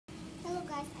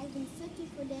guys, I've been searching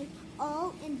for them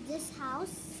all in this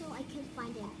house so I can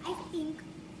find them. I think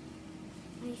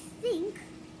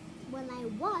when I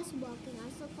was walking I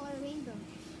saw color rainbow,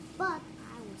 but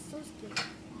I was so scared.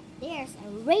 There's a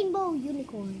rainbow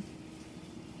unicorn.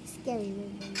 Scary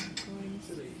rainbow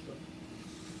unicorns.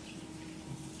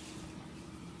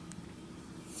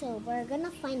 So we're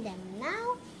gonna find them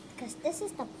now because this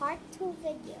is the part 2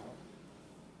 video.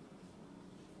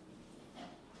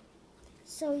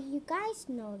 So you guys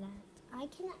know that I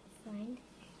cannot find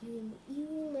you. You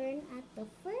learn at the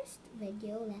first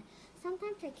video that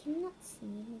sometimes I cannot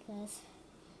see because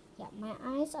my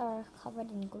eyes are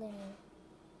covered in glitter.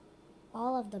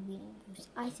 All of the Beanie Boos'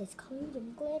 eyes is covered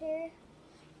in glitter,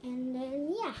 and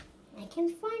then I can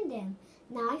find them.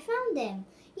 Now I found them.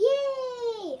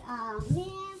 Yay! Oh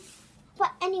man.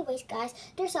 But anyways guys,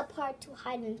 there's a part 2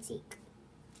 hide and seek.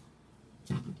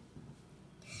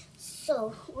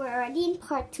 So we're already in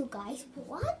part 2 guys.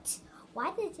 What?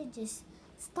 Why did it just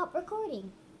stop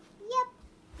recording? Yep,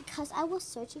 because I was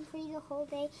searching for you the whole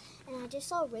day and I just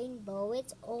saw rainbow.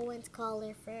 It's Owen's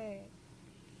color fur.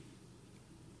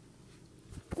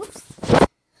 Whoops.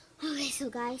 Okay, so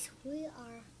guys, we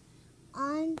are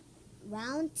on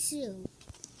round 2.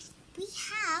 We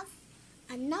have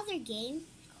another game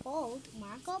called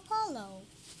Marco Polo.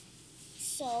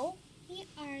 So we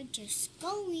are just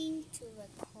going to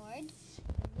record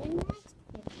in the next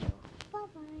video.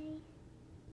 Bye-bye.